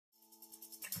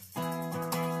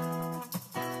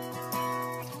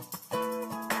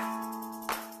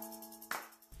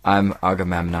I'm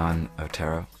Agamemnon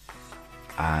Otero.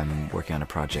 I'm working on a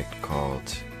project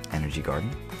called Energy Garden,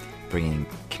 bringing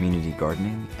community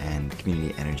gardening and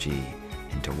community energy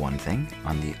into one thing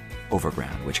on the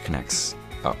overground, which connects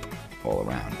up all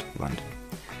around London.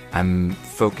 I'm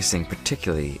focusing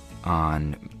particularly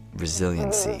on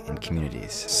resiliency in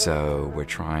communities. So we're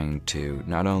trying to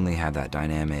not only have that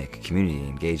dynamic community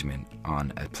engagement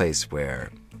on a place where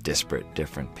disparate,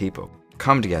 different people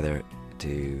come together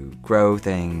to grow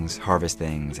things, harvest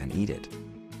things, and eat it.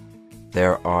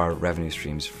 There are revenue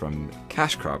streams from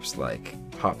cash crops like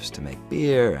hops to make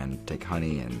beer and take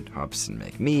honey and hops and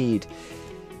make mead.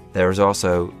 There's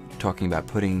also talking about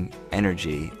putting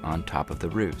energy on top of the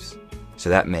roofs. So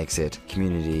that makes it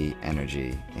community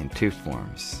energy in two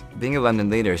forms. Being a London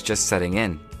leader is just setting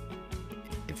in.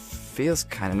 It feels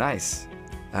kind of nice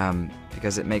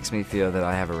because it makes me feel that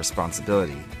I have a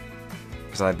responsibility,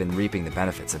 because I've been reaping the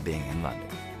benefits of being in London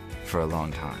for a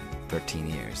long time, 13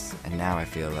 years, and now I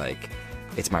feel like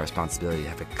it's my responsibility to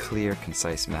have a clear,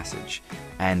 concise message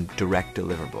and direct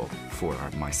deliverable for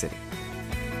my city.